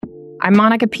I'm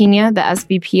Monica Pena, the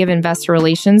SVP of Investor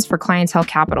Relations for Clientele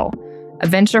Capital, a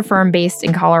venture firm based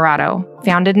in Colorado,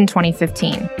 founded in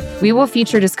 2015. We will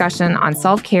feature discussion on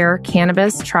self-care,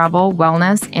 cannabis, travel,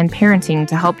 wellness, and parenting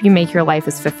to help you make your life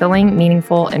as fulfilling,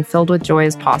 meaningful, and filled with joy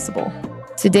as possible.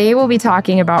 Today, we'll be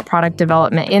talking about product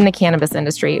development in the cannabis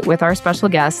industry with our special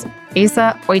guest,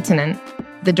 Esa Oitinen,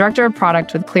 the Director of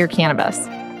Product with Clear Cannabis.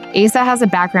 Esa has a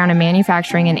background in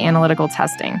manufacturing and analytical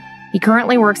testing. He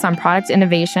currently works on product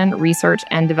innovation, research,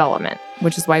 and development,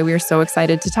 which is why we are so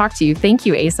excited to talk to you. Thank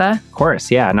you, Esa. Of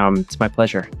course. Yeah, no, it's my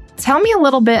pleasure. Tell me a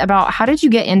little bit about how did you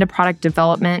get into product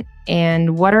development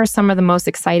and what are some of the most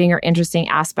exciting or interesting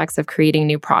aspects of creating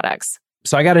new products?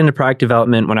 So I got into product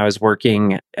development when I was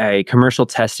working a commercial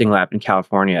testing lab in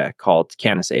California called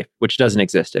CannaSafe, which doesn't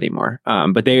exist anymore.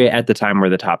 But they, at the time, were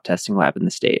the top testing lab in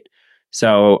the state.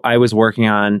 So I was working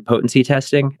on potency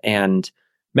testing and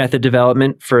method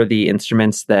development for the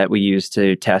instruments that we use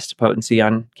to test potency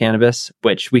on cannabis,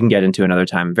 which we can get into another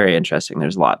time. Very interesting.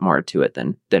 There's a lot more to it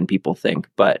than people think.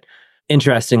 But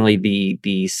interestingly,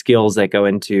 the skills that go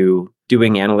into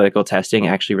doing analytical testing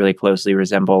actually really closely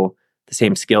resemble the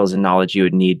same skills and knowledge you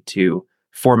would need to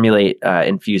formulate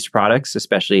infused products,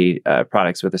 especially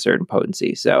products with a certain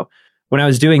potency. So when I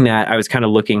was doing that, I was kind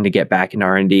of looking to get back into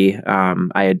R&D.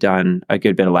 I had done a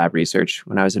good bit of lab research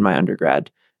when I was in my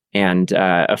undergrad. And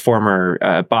a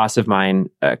former boss of mine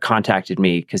contacted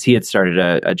me because he had started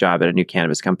a job at a new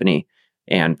cannabis company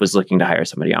and was looking to hire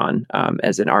somebody on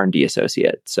as an R&D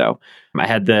associate. So I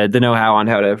had the know-how on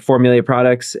how to formulate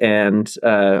products and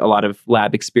a lot of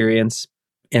lab experience,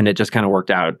 and it just kind of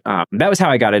worked out. That was how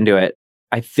I got into it.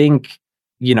 I think,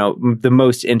 the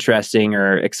most interesting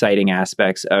or exciting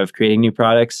aspects of creating new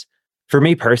products for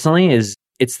me personally is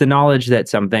it's the knowledge that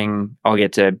something I'll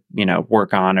get to,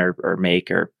 work on or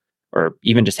make or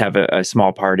even just have a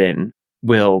small part in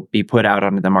will be put out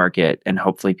onto the market and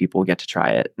hopefully people will get to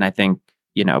try it. And I think,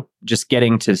 just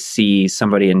getting to see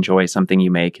somebody enjoy something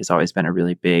you make has always been a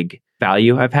really big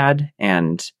value I've had.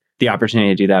 And the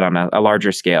opportunity to do that on a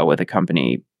larger scale with a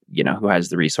company, who has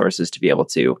the resources to be able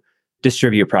to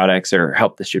distribute products or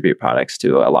help distribute products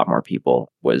to a lot more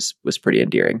people was pretty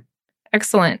endearing.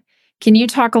 Excellent. Can you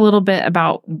talk a little bit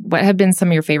about what have been some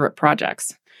of your favorite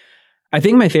projects? I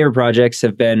think my favorite projects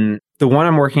have been the one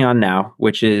I'm working on now,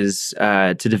 which is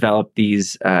to develop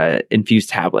these infused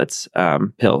tablets,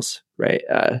 pills, right,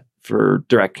 for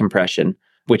direct compression,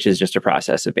 which is just a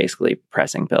process of basically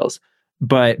pressing pills.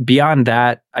 But beyond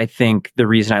that, I think the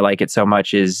reason I like it so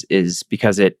much is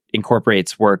because it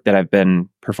incorporates work that I've been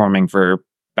performing for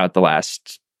about the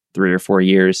last 3 or 4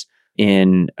 years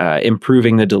in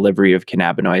improving the delivery of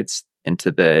cannabinoids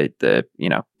into the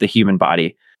human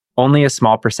body. Only a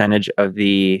small percentage of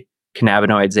the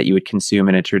cannabinoids that you would consume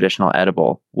in a traditional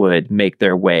edible would make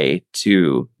their way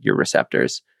to your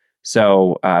receptors.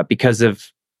 So because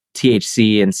of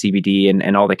THC and CBD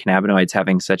and all the cannabinoids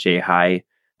having such a high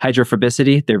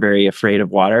hydrophobicity, they're very afraid of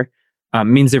water,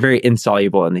 means they're very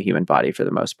insoluble in the human body for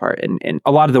the most part. And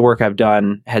a lot of the work I've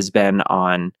done has been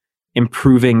on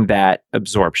improving that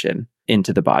absorption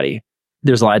into the body.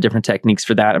 There's a lot of different techniques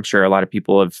for that. I'm sure a lot of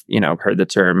people have, heard the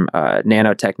term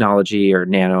nanotechnology or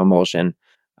nanoemulsion.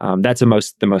 That's the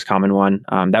most common one.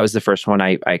 That was the first one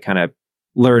I kind of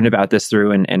learned about this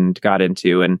through and got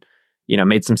into and,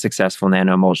 made some successful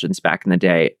nanoemulsions back in the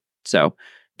day. So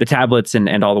the tablets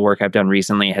and all the work I've done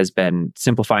recently has been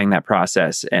simplifying that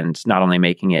process and not only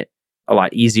making it a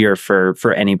lot easier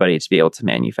for anybody to be able to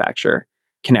manufacture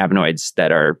cannabinoids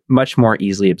that are much more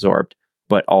easily absorbed,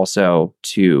 but also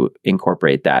to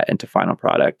incorporate that into final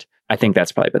product. I think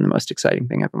that's probably been the most exciting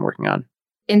thing I've been working on.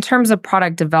 In terms of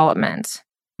product development,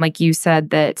 like you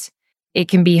said that it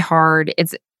can be hard.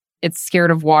 It's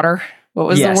scared of water. What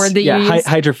was the word that you used?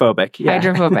 Hydrophobic. Yeah.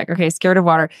 Hydrophobic. Okay, scared of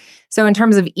water. So in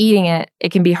terms of eating it,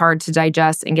 it can be hard to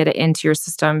digest and get it into your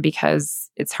system because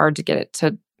it's hard to get it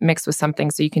to mix with something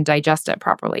so you can digest it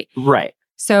properly. Right.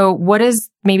 So what is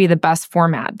maybe the best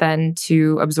format then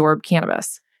to absorb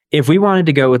cannabis? If we wanted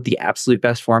to go with the absolute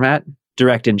best format,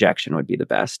 direct injection would be the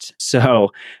best.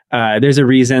 So there's a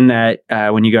reason that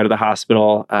when you go to the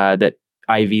hospital that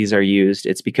IVs are used.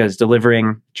 It's because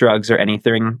delivering drugs or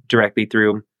anything directly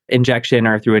through injection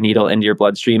or through a needle into your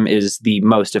bloodstream is the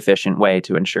most efficient way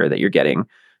to ensure that you're getting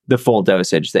the full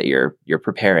dosage that you're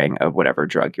preparing of whatever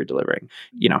drug you're delivering.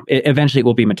 Eventually it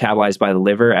will be metabolized by the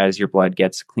liver as your blood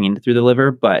gets cleaned through the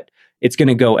liver, but it's going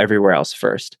to go everywhere else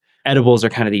first. Edibles are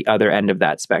kind of the other end of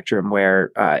that spectrum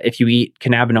where if you eat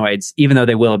cannabinoids, even though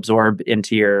they will absorb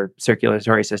into your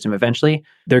circulatory system eventually,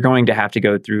 they're going to have to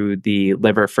go through the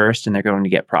liver first and they're going to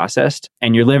get processed.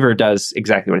 And your liver does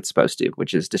exactly what it's supposed to,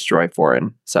 which is destroy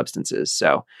foreign substances.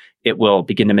 So it will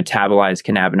begin to metabolize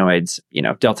cannabinoids.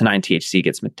 Delta 9 THC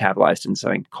gets metabolized in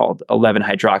something called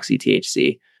 11-hydroxy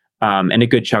THC. And a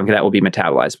good chunk of that will be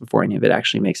metabolized before any of it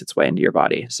actually makes its way into your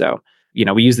body. So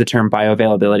we use the term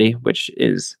bioavailability, which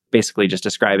is basically just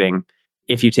describing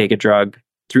if you take a drug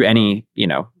through any,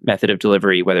 method of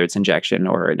delivery, whether it's injection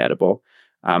or an edible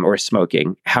or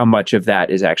smoking, how much of that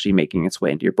is actually making its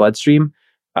way into your bloodstream.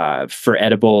 For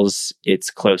edibles, it's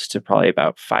close to probably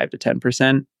about 5 to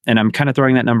 10%. And I'm kind of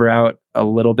throwing that number out a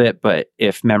little bit, but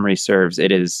if memory serves,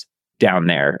 it is down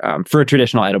there for a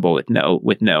traditional edible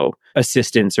with no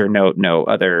assistance or no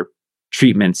other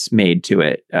treatments made to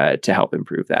it to help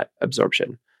improve that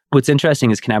absorption. What's interesting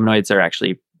is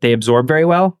cannabinoids they absorb very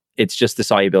well. It's just the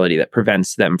solubility that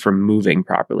prevents them from moving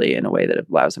properly in a way that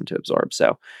allows them to absorb.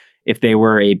 So if they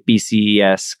were a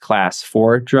BCS class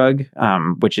 4 drug,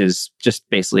 which is just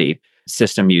basically a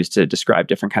system used to describe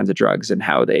different kinds of drugs and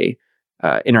how they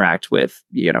interact with,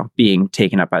 being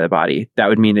taken up by the body, that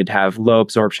would mean they'd have low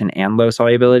absorption and low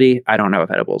solubility. I don't know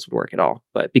if edibles would work at all,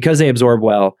 but because they absorb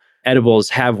well, edibles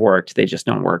have worked, they just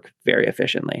don't work very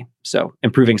efficiently. So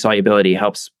improving solubility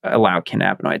helps allow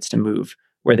cannabinoids to move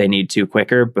where they need to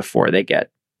quicker before they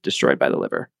get destroyed by the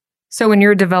liver. So when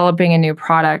you're developing a new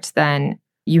product, then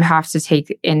you have to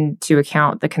take into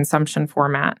account the consumption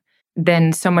format.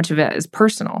 Then so much of it is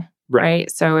personal, right?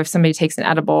 So if somebody takes an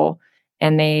edible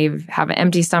and they have an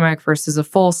empty stomach versus a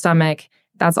full stomach,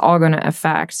 that's all going to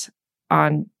affect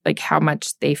on how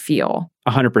much they feel.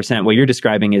 100%. What you're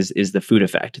describing is the food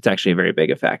effect. It's actually a very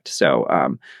big effect.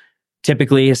 So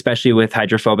typically, especially with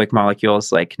hydrophobic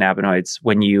molecules like cannabinoids,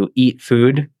 when you eat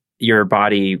food, your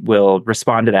body will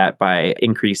respond to that by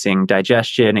increasing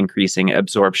digestion, increasing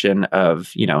absorption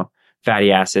of,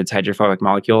 fatty acids, hydrophobic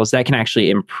molecules. That can actually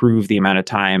improve the amount of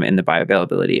time and the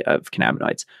bioavailability of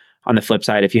cannabinoids. On the flip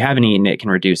side, if you haven't eaten it,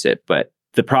 can reduce it. But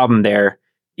the problem there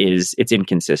is it's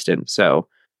inconsistent. So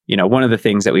one of the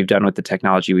things that we've done with the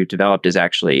technology we've developed is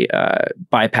actually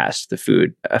bypass the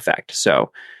food effect.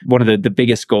 So one of the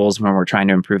biggest goals when we're trying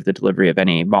to improve the delivery of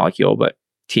any molecule, but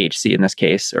THC in this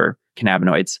case, or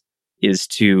cannabinoids, is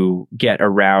to get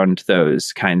around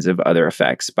those kinds of other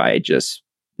effects by just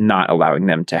not allowing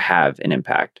them to have an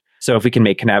impact. So if we can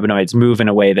make cannabinoids move in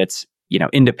a way that's,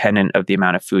 independent of the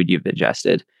amount of food you've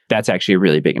ingested, that's actually a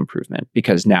really big improvement,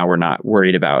 because now we're not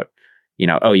worried about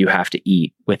you have to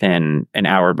eat within an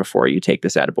hour before you take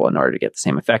this edible in order to get the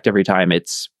same effect every time.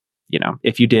 It's,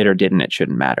 if you did or didn't, it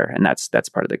shouldn't matter. And that's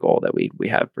part of the goal that we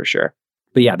have for sure.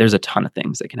 But yeah, there's a ton of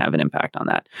things that can have an impact on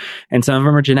that. And some of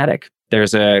them are genetic.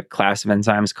 There's a class of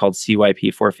enzymes called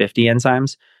CYP450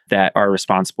 enzymes that are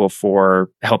responsible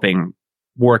for helping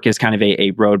work as kind of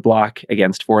a roadblock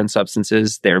against foreign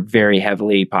substances. They're very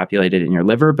heavily populated in your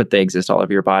liver, but they exist all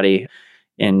over your body,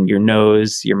 in your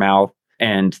nose, your mouth.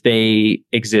 And they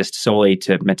exist solely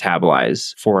to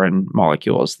metabolize foreign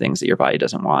molecules, things that your body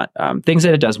doesn't want, things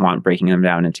that it does want, breaking them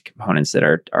down into components that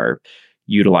are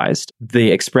utilized.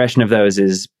 The expression of those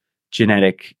is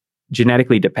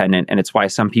genetically dependent, and it's why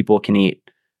some people can eat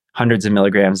hundreds of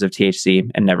milligrams of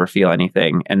THC and never feel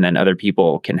anything, and then other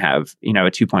people can have a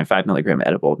 2.5 milligram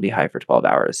edible and be high for 12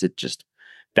 hours. It just,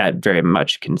 that very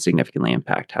much can significantly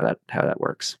impact how that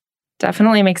works.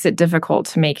 Definitely makes it difficult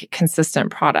to make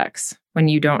consistent products when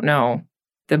you don't know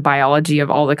the biology of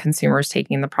all the consumers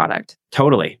taking the product.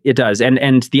 Totally, it does. And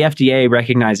the FDA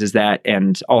recognizes that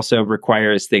and also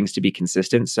requires things to be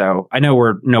consistent. So I know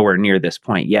we're nowhere near this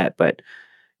point yet, but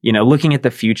looking at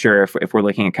the future, if we're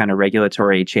looking at kind of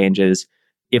regulatory changes,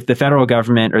 if the federal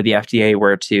government or the FDA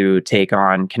were to take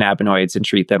on cannabinoids and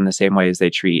treat them the same way as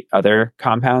they treat other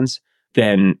compounds,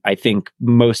 then I think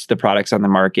most of the products on the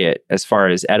market, as far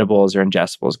as edibles or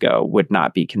ingestibles go, would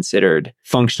not be considered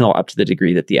functional up to the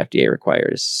degree that the FDA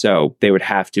requires. So they would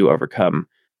have to overcome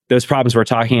those problems we're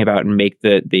talking about and make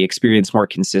the experience more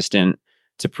consistent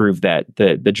to prove that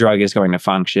the drug is going to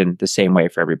function the same way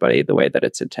for everybody, the way that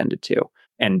it's intended to.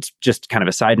 And just kind of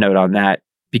a side note on that,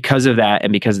 because of that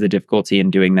and because of the difficulty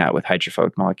in doing that with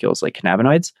hydrophobic molecules like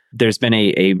cannabinoids, there's been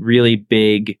a really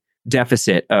big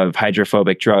deficit of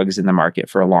hydrophobic drugs in the market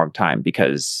for a long time,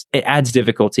 because it adds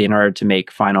difficulty in order to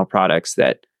make final products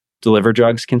that deliver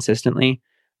drugs consistently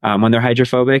when they're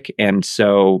hydrophobic. And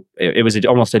so it was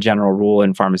almost a general rule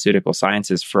in pharmaceutical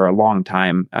sciences for a long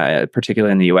time,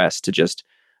 particularly in the US, to just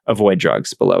avoid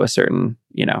drugs below a certain,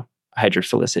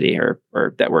 hydrophilicity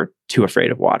or that were too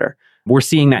afraid of water. we're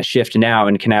seeing that shift now,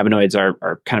 and cannabinoids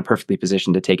are kind of perfectly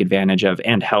positioned to take advantage of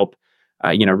and help.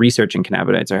 Research in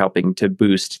cannabinoids are helping to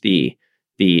boost the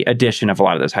addition of a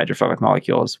lot of those hydrophobic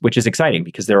molecules, which is exciting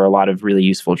because there are a lot of really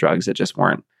useful drugs that just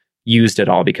weren't used at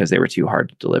all because they were too hard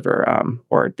to deliver,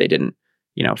 or they didn't,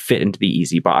 fit into the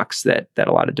easy box that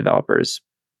a lot of developers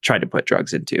tried to put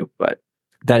drugs into. But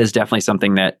that is definitely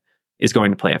something that is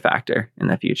going to play a factor in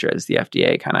the future as the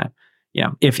FDA kind of,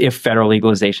 if federal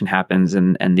legalization happens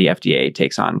and the FDA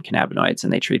takes on cannabinoids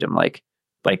and they treat them like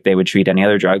they would treat any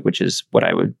other drug, which is what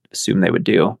I would assume they would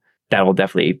do, that will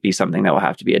definitely be something that will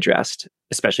have to be addressed,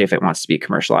 especially if it wants to be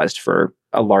commercialized for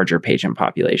a larger patient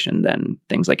population than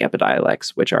things like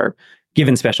Epidiolex, which are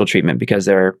given special treatment because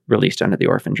they're released under the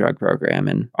orphan drug program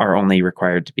and are only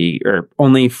required to be, or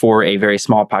only for a very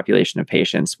small population of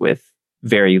patients with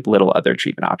very little other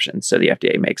treatment options. So the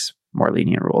FDA makes more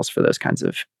lenient rules for those kinds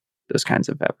of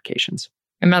applications.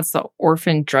 And that's the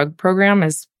orphan drug program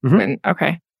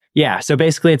okay. Yeah. So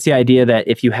basically, it's the idea that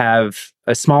if you have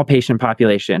a small patient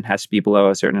population, has to be below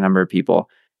a certain number of people,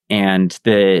 and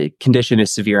the condition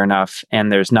is severe enough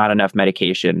and there's not enough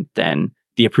medication, then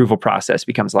the approval process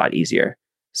becomes a lot easier.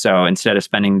 So instead of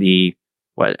spending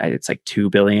it's like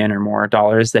 $2 billion or more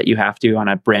that you have to on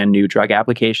a brand new drug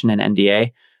application and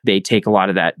NDA, they take a lot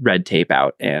of that red tape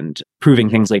out, and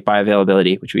proving things like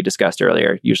bioavailability, which we discussed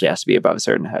earlier, usually has to be above a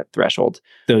certain threshold.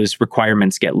 Those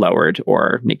requirements get lowered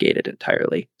or negated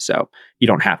entirely. So you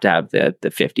don't have to have the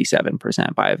 57%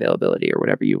 bioavailability or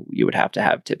whatever you would have to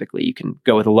have typically. You can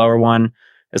go with a lower one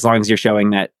as long as you're showing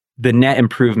that the net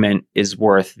improvement is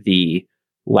worth the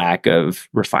lack of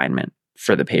refinement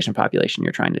for the patient population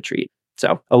you're trying to treat.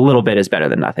 So a little bit is better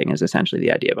than nothing is essentially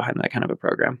the idea behind that kind of a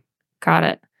program. Got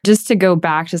it. Just to go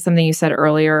back to something you said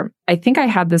earlier, I think I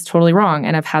had this totally wrong,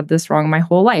 and I've had this wrong my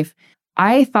whole life.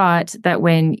 I thought that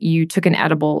when you took an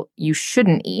edible, you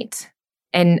shouldn't eat.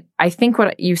 And I think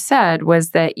what you said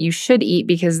was that you should eat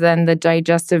because then the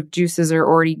digestive juices are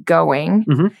already going.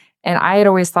 Mm-hmm. And I had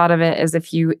always thought of it as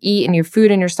if you eat and you have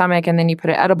food in your stomach and then you put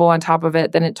an edible on top of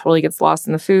it, then it totally gets lost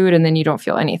in the food and then you don't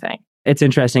feel anything. It's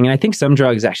interesting. And I think some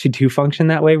drugs actually do function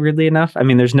that way, weirdly enough. I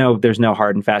mean, there's no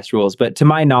hard and fast rules. But to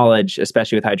my knowledge,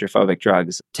 especially with hydrophobic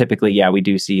drugs, typically, we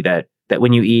do see that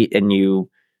when you eat and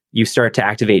you start to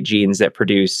activate genes that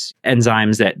produce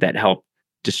enzymes that help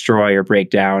destroy or break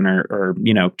down or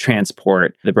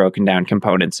transport the broken down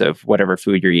components of whatever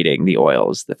food you're eating, the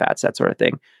oils, the fats, that sort of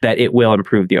thing, that it will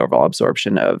improve the overall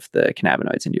absorption of the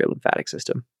cannabinoids into your lymphatic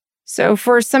system. So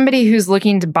for somebody who's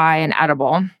looking to buy an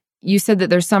edible, you said that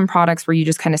there's some products where you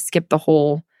just kind of skip the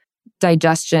whole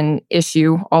digestion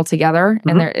issue altogether,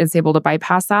 and it's able to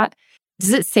bypass that.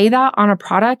 Does it say that on a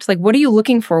product? Like, what are you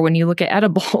looking for when you look at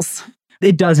edibles?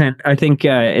 It doesn't. I think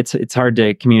it's hard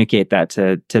to communicate that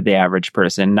to the average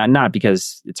person. Not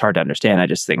because it's hard to understand. I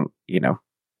just think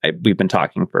we've been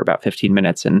talking for about 15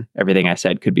 minutes, and everything I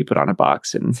said could be put on a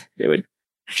box, and it would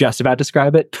just about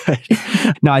describe it. But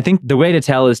no, I think the way to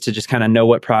tell is to just kind of know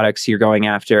what products you're going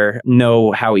after,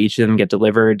 know how each of them get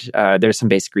delivered. There's some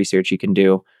basic research you can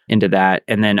do into that,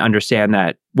 and then understand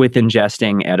that with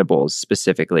ingesting edibles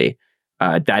specifically,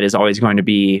 that is always going to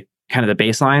be kind of the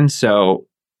baseline. So,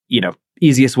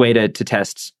 easiest way to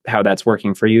test how that's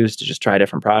working for you is to just try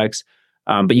different products.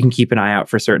 But you can keep an eye out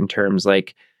for certain terms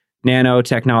like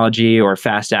nanotechnology or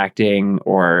fast acting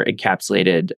or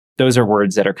encapsulated. Those are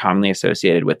words that are commonly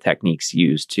associated with techniques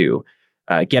used to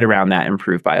get around that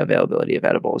improved bioavailability of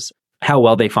edibles. How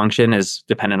well they function is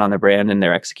dependent on the brand and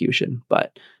their execution,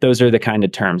 but those are the kind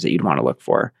of terms that you'd want to look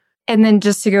for. And then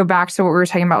just to go back to what we were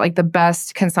talking about, like the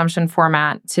best consumption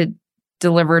format to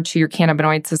deliver to your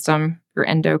cannabinoid system, your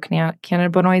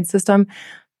endocannabinoid system,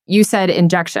 you said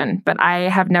injection, but I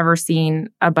have never seen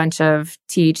a bunch of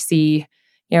THC,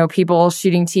 people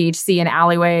shooting THC in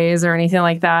alleyways or anything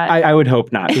like that. I would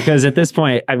hope not, because at this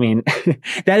point, I mean,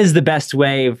 that is the best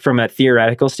way from a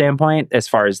theoretical standpoint as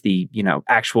far as the,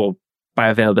 actual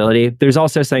bioavailability. There's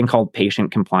also something called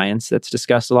patient compliance that's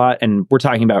discussed a lot. And we're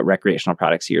talking about recreational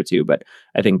products here too, but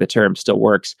I think the term still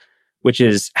works, which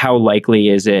is how likely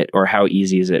is it or how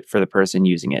easy is it for the person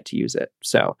using it to use it.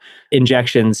 So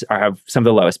injections have some of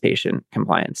the lowest patient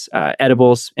compliance.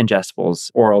 Edibles,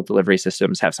 ingestibles, oral delivery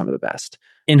systems have some of the best.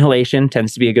 Inhalation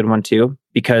tends to be a good one too,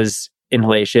 because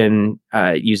inhalation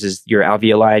uses your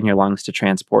alveoli in your lungs to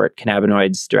transport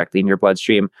cannabinoids directly in your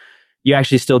bloodstream. You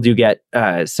actually still do get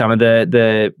some of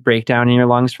the breakdown in your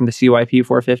lungs from the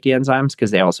CYP450 enzymes because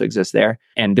they also exist there.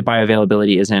 And the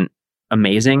bioavailability isn't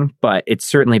amazing, but it's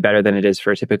certainly better than it is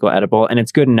for a typical edible. And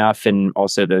it's good enough. And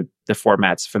also the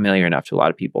format's familiar enough to a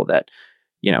lot of people that,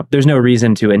 there's no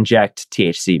reason to inject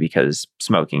THC because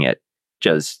smoking it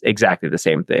does exactly the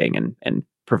same thing and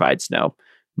provides no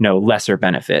lesser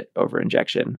benefit over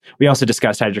injection. We also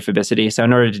discussed hydrophobicity. So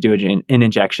in order to do an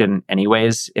injection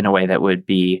anyways, in a way that would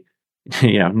be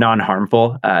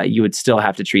non-harmful, you would still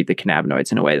have to treat the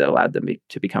cannabinoids in a way that allowed them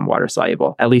to become water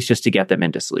soluble, at least just to get them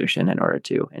into solution in order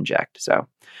to inject. So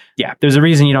yeah, there's a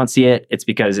reason you don't see it. It's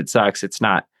because it sucks. It's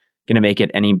not going to make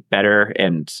it any better.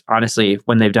 And honestly,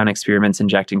 when they've done experiments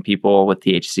injecting people with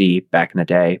THC back in the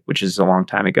day, which is a long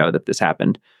time ago that this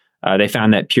happened, they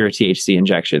found that pure THC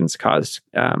injections caused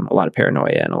a lot of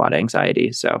paranoia and a lot of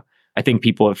anxiety. So I think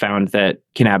people have found that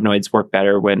cannabinoids work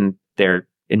better when they're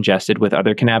ingested with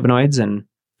other cannabinoids, and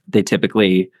they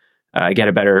typically get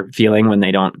a better feeling when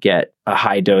they don't get a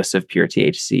high dose of pure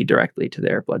THC directly to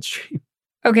their bloodstream.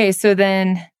 Okay, so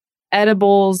then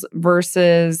edibles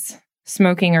versus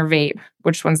smoking or vape,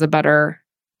 which one's a better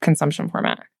consumption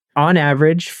format? On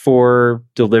average, for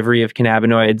delivery of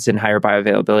cannabinoids and higher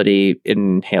bioavailability,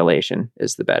 inhalation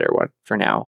is the better one for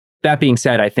now. That being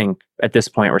said, I think at this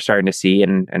point we're starting to see,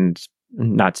 and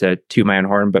not to toot my own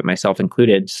horn, but myself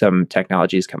included, some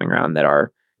technologies coming around that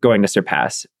are going to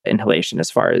surpass inhalation as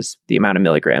far as the amount of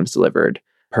milligrams delivered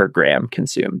per gram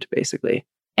consumed, basically.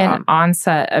 And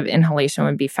onset of inhalation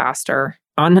would be faster.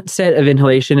 Onset of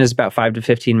inhalation is about 5 to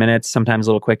 15 minutes, sometimes a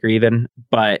little quicker even.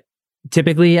 But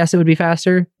typically, yes, it would be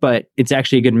faster. But it's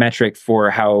actually a good metric for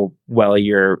how well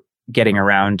you're getting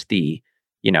around the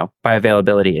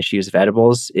bioavailability issues of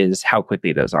edibles is how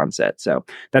quickly those onset. So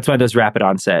that's why those rapid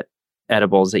onset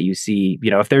edibles that you see,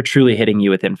 if they're truly hitting you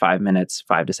within 5 minutes,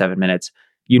 5 to 7 minutes,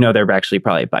 they're actually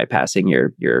probably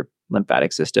bypassing your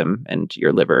lymphatic system and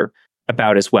your liver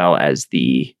about as well as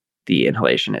the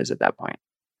inhalation is at that point.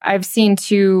 I've seen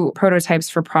 2 prototypes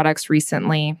for products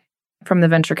recently from the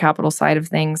venture capital side of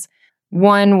things.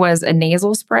 One was a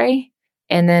nasal spray,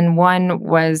 and then one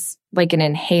was like an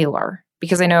inhaler,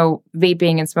 because I know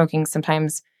vaping and smoking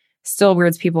sometimes still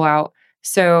weirds people out.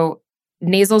 So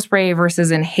nasal spray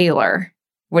versus inhaler,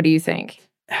 what do you think?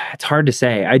 It's hard to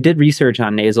say. I did research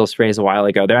on nasal sprays a while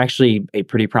ago. They're actually a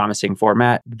pretty promising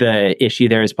format. The issue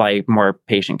there is probably more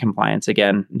patient compliance.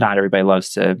 Again, not everybody loves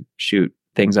to shoot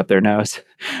things up their nose,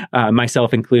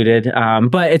 myself included.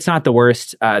 But it's not the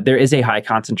worst. There is a high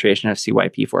concentration of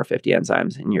CYP450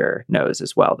 enzymes in your nose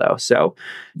as well, though. So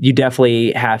you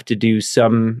definitely have to do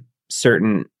some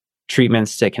certain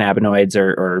treatments to cannabinoids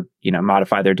or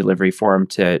modify their delivery form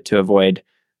to avoid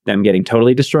them getting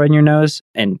totally destroyed in your nose.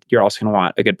 And you're also going to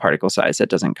want a good particle size that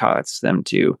doesn't cause them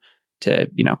to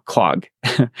clog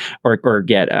or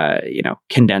get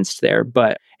condensed there.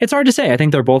 But it's hard to say. I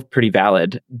think they're both pretty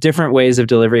valid. Different ways of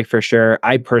delivery for sure.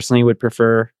 I personally would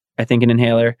prefer, I think, an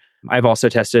inhaler. I've also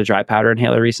tested a dry powder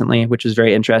inhaler recently, which is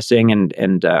very interesting,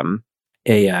 and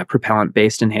a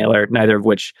propellant-based inhaler, neither of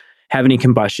which have any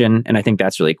combustion. And I think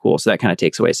that's really cool. So that kind of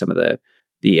takes away some of the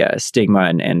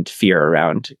stigma and fear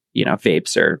around,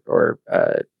 vapes or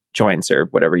joints or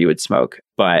whatever you would smoke.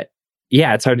 But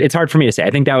yeah, it's hard for me to say.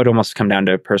 I think that would almost come down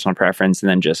to personal preference and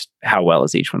then just how well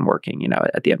is each one working.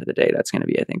 At the end of the day, that's going to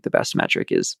be, I think, the best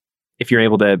metric is if you're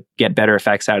able to get better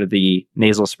effects out of the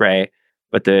nasal spray,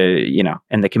 but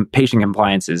and the patient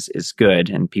compliance is good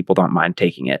and people don't mind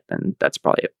taking it, then that's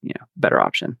probably a better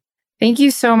option. Thank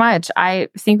you so much. I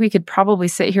think we could probably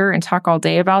sit here and talk all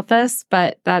day about this,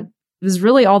 but that is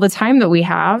really all the time that we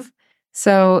have.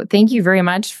 So thank you very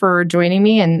much for joining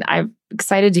me. And I'm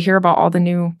excited to hear about all the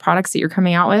new products that you're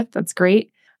coming out with. That's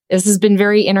great. This has been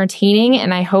very entertaining,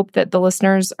 and I hope that the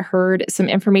listeners heard some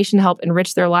information to help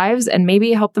enrich their lives and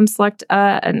maybe help them select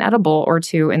an edible or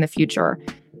two in the future.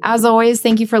 As always,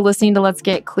 thank you for listening to Let's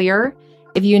Get Clear.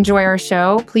 If you enjoy our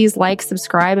show, please like,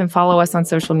 subscribe, and follow us on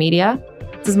social media.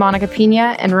 This is Monica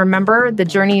Pina, and remember, the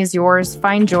journey is yours.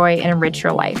 Find joy and enrich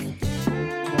your life.